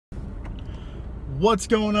What's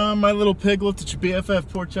going on, my little piglets? It's your BFF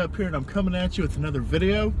Pork Chop here, and I'm coming at you with another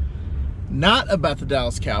video. Not about the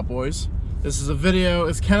Dallas Cowboys. This is a video,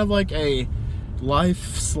 it's kind of like a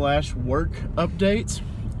life/work update,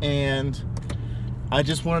 and I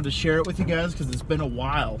just wanted to share it with you guys because it's been a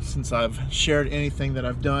while since I've shared anything that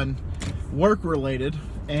I've done work related.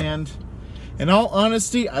 And in all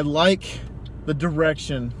honesty, I like the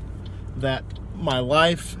direction that my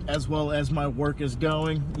life as well as my work is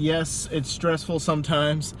going. Yes, it's stressful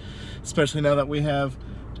sometimes, especially now that we have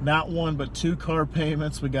not one but two car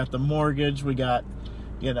payments. We got the mortgage, we got,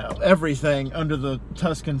 you know, everything under the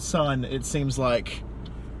Tuscan sun, it seems like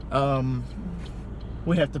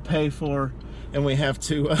we have to pay for, and we have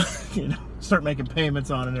to you know, start making payments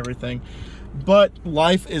on and everything. But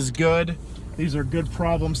life is good. These are good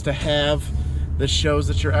problems to have. This shows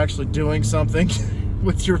that you're actually doing something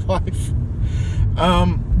with your life.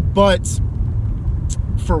 But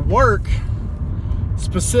for work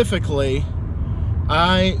specifically,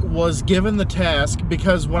 I was given the task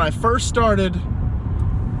because when I first started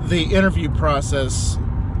the interview process,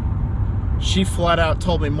 she flat out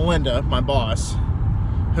told me, Melinda, my boss,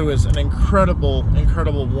 who is an incredible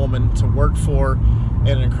woman to work for, and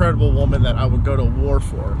an incredible woman that I would go to war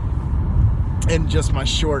for in just my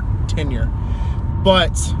short tenure.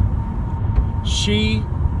 But she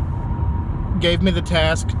gave me the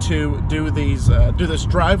task to do this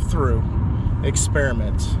drive-through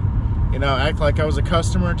experiment. You know, act like I was a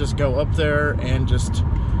customer, just go up there and just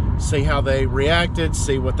see how they reacted,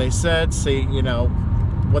 see what they said, see, you know,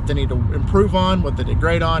 what they need to improve on, what they did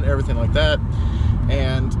great on, everything like that.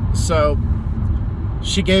 And so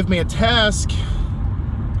she gave me a task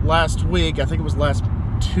last week, I think it was last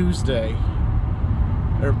Tuesday,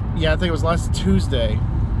 or yeah, I think it was last Tuesday.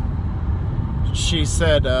 She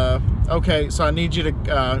said, okay, so I need you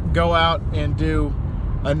to go out and do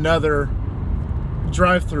another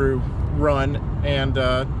drive-through run, and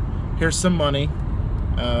here's some money.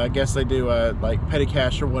 I guess they do like petty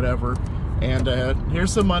cash or whatever, and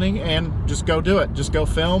here's some money, and just go do it. Just go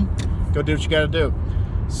film, go do what you gotta do.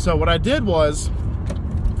 So what I did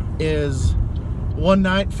is one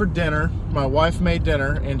night for dinner, my wife made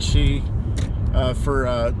dinner, and she, for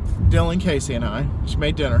Dylan, Casey, and I, she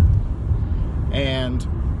made dinner. And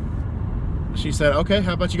she said, okay,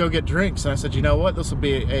 how about you go get drinks? And I said, you know what, this will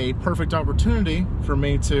be a perfect opportunity for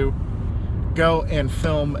me to go and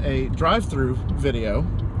film a drive-through video.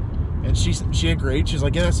 And she agreed. She's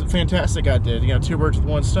like, yeah, that's a fantastic idea. You know, two birds with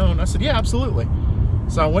one stone. I said, yeah, absolutely.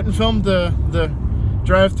 So I went and filmed the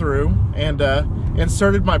drive-through and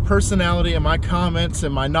inserted my personality and my comments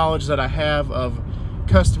and my knowledge that I have of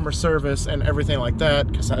customer service and everything like that,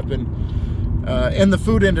 because I've been in the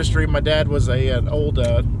food industry. My dad was an old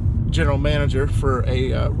general manager for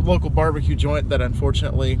a local barbecue joint that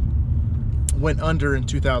unfortunately went under in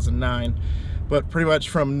 2009. But pretty much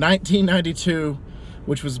from 1992,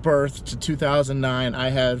 which was birth, to 2009, I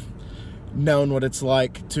have known what it's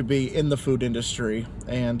like to be in the food industry.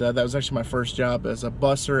 And that was actually my first job as a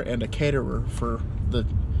busser and a caterer for the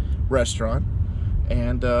restaurant.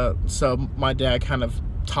 And so my dad kind of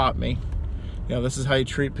taught me, you know, this is how you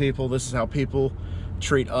treat people, this is how people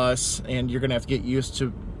treat us, and you're gonna have to get used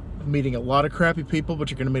to meeting a lot of crappy people, but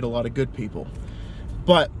you're gonna meet a lot of good people.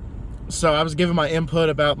 But so I was giving my input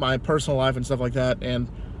about my personal life and stuff like that, and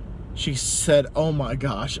she said, oh my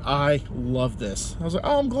gosh, I love this. I was like,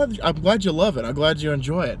 oh, I'm glad you love it, I'm glad you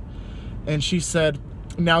enjoy it. And she said,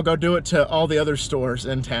 now go do it to all the other stores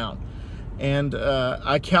in town. And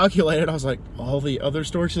I calculated, I was like, all the other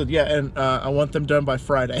stores? She said, yeah, and I want them done by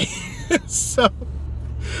Friday. So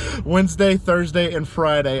Wednesday, Thursday, and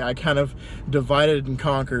Friday, I kind of divided and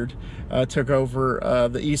conquered. Took over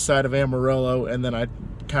the east side of Amarillo, and then I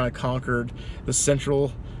kind of conquered the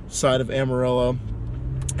central side of Amarillo,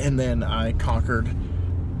 and then I conquered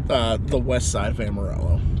the west side of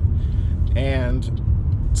Amarillo. And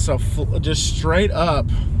so just straight up,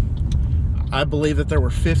 I believe that there were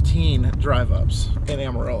 15 drive-ups in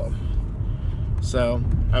Amarillo. So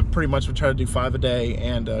I pretty much would try to do 5 a day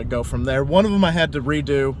and go from there. One of them I had to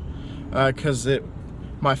redo because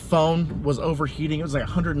my phone was overheating. It was like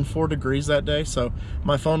 104 degrees that day. So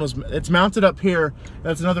my phone it's mounted up here.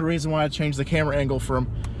 That's another reason why I changed the camera angle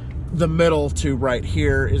from the middle to right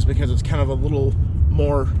here, is because it's kind of a little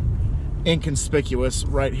more inconspicuous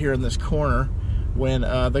right here in this corner, when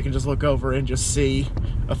they can just look over and just see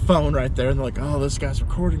a phone right there, and they're like, oh, this guy's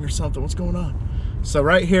recording or something, what's going on? So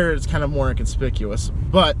right here it's kind of more inconspicuous.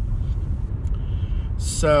 But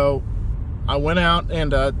so I went out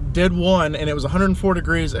and did one, and it was 104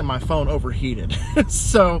 degrees and my phone overheated.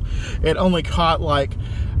 So it only caught like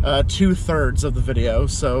 2/3 of the video,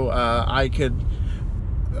 so I could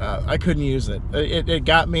I couldn't use it. It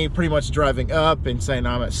got me pretty much driving up and saying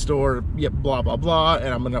I'm at store, yep, blah, blah, blah, and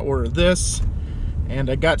I'm going to order this. And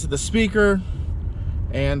I got to the speaker,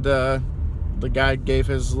 and the guy gave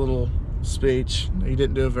his little speech. He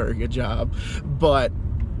didn't do a very good job, but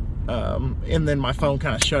and then my phone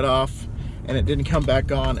kind of shut off, and it didn't come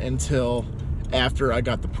back on until after I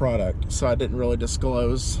got the product. So I didn't really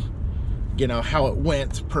disclose, you know, how it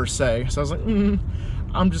went per se. So I was like,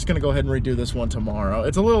 I'm just gonna go ahead and redo this one tomorrow.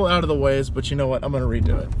 It's a little out of the ways, but you know what? I'm gonna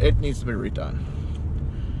redo it. It needs to be redone.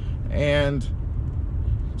 And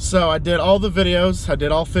so I did all the videos. I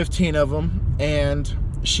did all 15 of them, and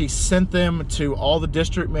she sent them to all the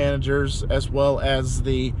district managers as well as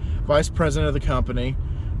the vice president of the company.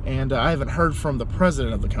 And I haven't heard from the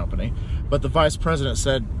president of the company, but the vice president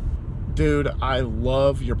said, dude, I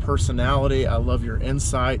love your personality. I love your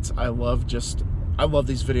insights. I love these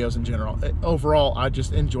videos in general. Overall, I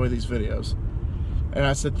just enjoy these videos. And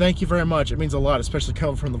I said, thank you very much. It means a lot, especially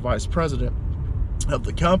coming from the vice president of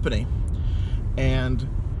the company. And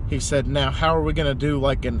he said, now how are we going to do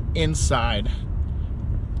like an inside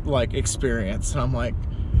like experience? And I'm like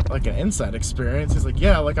an inside experience? He's like,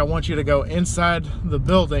 yeah, like I want you to go inside the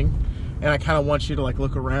building, and I kind of want you to like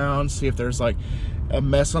look around, see if there's like a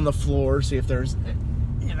mess on the floor, see if there's,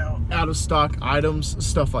 you know, out of stock items,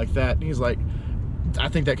 stuff like that. And he's like, I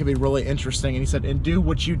think that could be really interesting. And he said, and do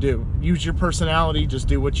what you do. Use your personality, just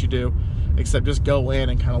do what you do, except just go in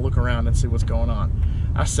and kind of look around and see what's going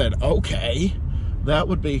on. I said, okay, that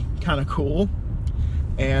would be kind of cool.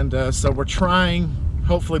 And so we're trying,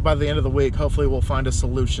 hopefully by the end of the week, hopefully we'll find a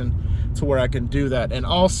solution to where I can do that. And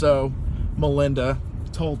also, Melinda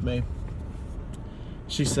told me,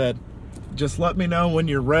 she said, just let me know when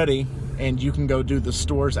you're ready and you can go do the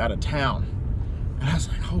stores out of town. And I was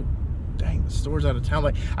like, oh, dang, the stores out of town.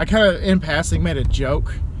 Like, I kind of, in passing, made a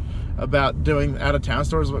joke about doing out of town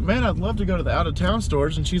stores. But man, I'd love to go to the out of town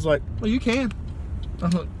stores. And she's like, well, you can.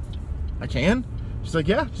 I'm like, I can? She's like,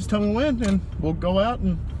 yeah, just tell me when and we'll go out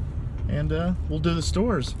and we'll do the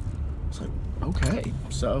stores. It's like, okay.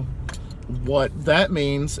 So what that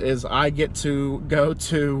means is I get to go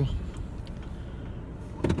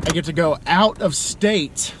out of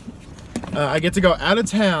state. I get to go out of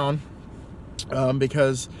town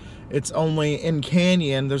because it's only in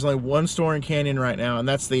Canyon. There's only one store in Canyon right now, and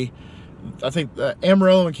that's I think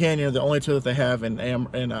Amarillo and Canyon are the only two that they have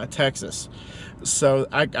in Texas. So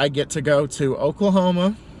I get to go to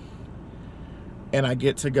Oklahoma, and I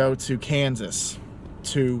get to go to Kansas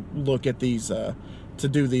to look at these, to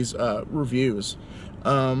do these reviews.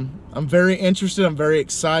 I'm very interested. I'm very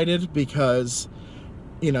excited because,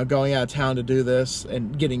 you know, going out of town to do this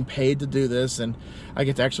and getting paid to do this, and I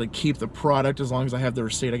get to actually keep the product as long as I have the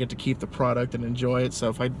receipt. I get to keep the product and enjoy it. So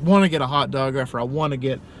if I want to get a hot dog, or if I want to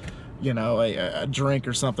get, you know, a drink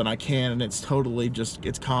or something, I can, and it's totally just,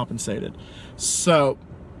 it's compensated. So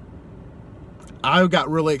I got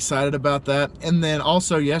really excited about that. And then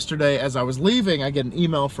also yesterday, as I was leaving, I get an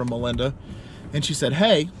email from Melinda, and she said,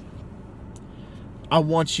 hey, I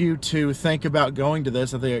want you to think about going to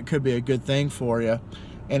this. I think it could be a good thing for you.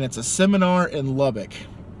 And it's a seminar in Lubbock.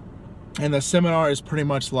 And the seminar is pretty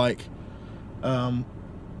much like,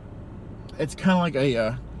 it's kind of like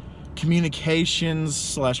a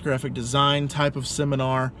communications / graphic design type of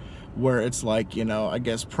seminar, where it's like, you know, I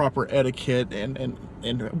guess proper etiquette and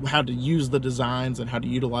how to use the designs and how to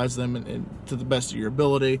utilize them and to the best of your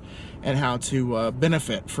ability, and how to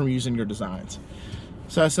benefit from using your designs.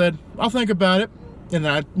 So I said, I'll think about it. And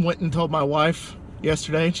then I went and told my wife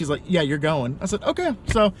yesterday, and she's like, yeah, you're going. I said, okay.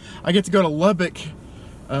 So I get to go to Lubbock,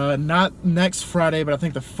 not next Friday, but I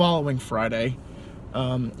think the following Friday.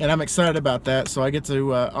 And I'm excited about that. So I get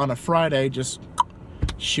to, on a Friday, just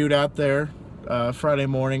shoot out there Friday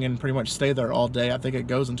morning and pretty much stay there all day. I think it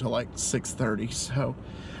goes until like 6:30. So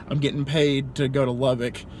I'm getting paid to go to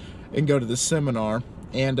Lubbock and go to the seminar.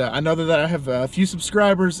 And I know that I have a few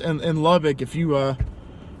subscribers in Lubbock.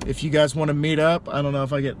 If you guys want to meet up, I don't know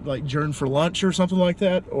if I get like adjourned for lunch or something like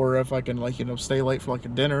that, or if I can, like, you know, stay late for like a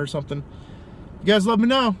dinner or something. You guys let me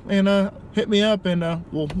know and hit me up, and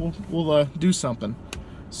we'll do something.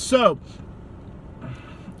 So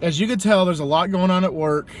as you can tell, there's a lot going on at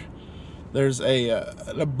work. There's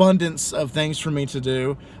an abundance of things for me to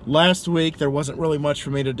do. Last week there wasn't really much for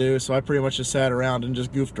me to do, so I pretty much just sat around and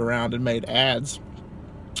just goofed around and made ads,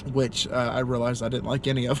 which I realized I didn't like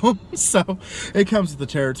any of them. So it comes with the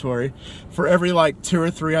territory. For every like 2 or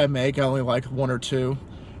 3 I make, I only like 1 or 2.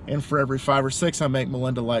 And for every 5 or 6 I make,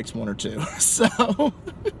 Melinda likes 1 or 2. So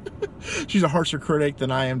she's a harsher critic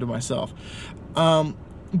than I am to myself.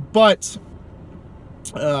 But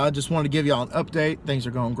I just wanted to give y'all an update. Things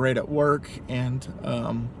are going great at work, and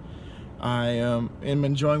I am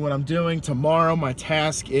enjoying what I'm doing. Tomorrow, my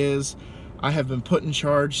task is I have been put in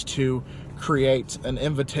charge to create an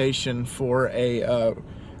invitation for a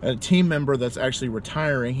team member that's actually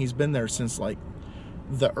retiring. He's been there since like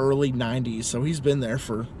the early 90s, so he's been there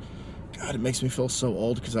for, God, it makes me feel so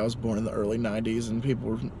old because I was born in the early 90s and people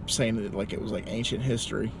were saying it like it was like ancient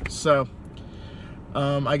history. So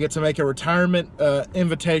I get to make a retirement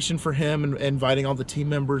invitation for him, and inviting all the team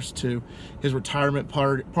members to his retirement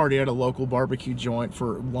party at a local barbecue joint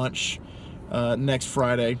for lunch next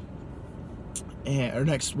Friday, or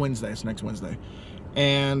next Wednesday. It's next Wednesday.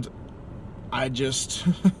 And I just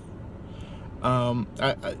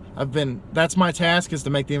that's my task, is to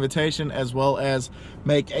make the invitation, as well as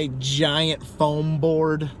make a giant foam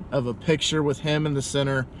board of a picture with him in the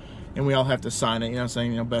center, and we all have to sign it, you know,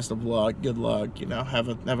 saying, you know, best of luck, good luck, you know, have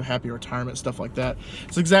a happy retirement, stuff like that.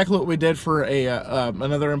 It's exactly what we did for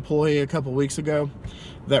another employee a couple weeks ago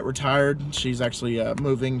that retired. She's actually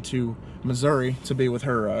moving to Missouri to be with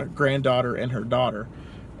her granddaughter and her daughter,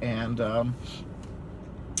 and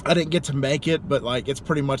I didn't get to make it, but like it's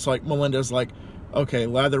pretty much like Melinda's like, okay,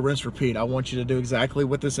 lather, rinse, repeat. I want you to do exactly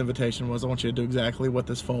what this invitation was. I want you to do exactly what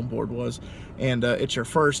this foam board was, and it's your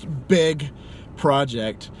first big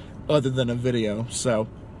project other than a video, so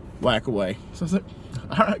whack away. So I was like,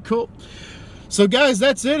 all right, cool. So guys,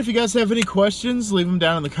 that's it. If you guys have any questions, leave them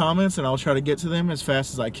down in the comments, and I'll try to get to them as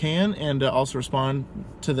fast as I can, and also respond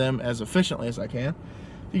to them as efficiently as I can.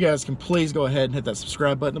 You guys can please go ahead and hit that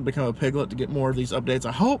subscribe button and become a piglet to get more of these updates.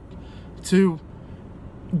 I hope to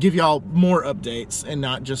give y'all more updates and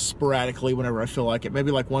not just sporadically whenever I feel like it.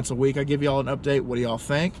 Maybe like once a week I give y'all an update. What do y'all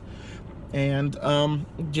think? And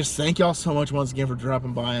just thank y'all so much once again for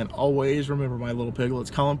dropping by, and always remember, my little piglets,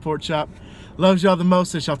 Colin Porkchop loves y'all the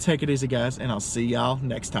most, so y'all take it easy, guys, and I'll see y'all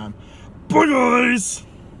next time. Bye, guys!